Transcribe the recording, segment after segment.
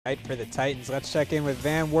Right for the Titans. Let's check in with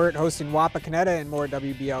Van Wert hosting Wapak and more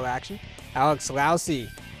WBL action. Alex Lousy,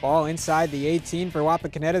 ball inside the 18 for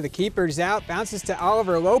Wapak. The keeper's out, bounces to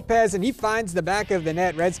Oliver Lopez, and he finds the back of the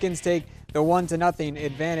net. Redskins take the 1-0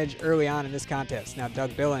 advantage early on in this contest. Now Doug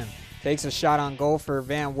Billen takes a shot on goal for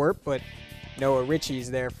Van Wert, but Noah Ritchie's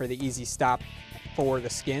there for the easy stop for the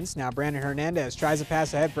Skins. Now Brandon Hernandez tries to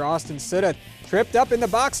pass ahead for Austin Sutta. Tripped up in the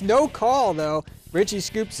box, no call though. Ritchie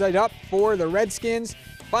scoops it up for the Redskins.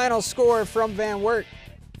 Final score from Van Wert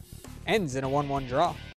ends in a 1-1 draw.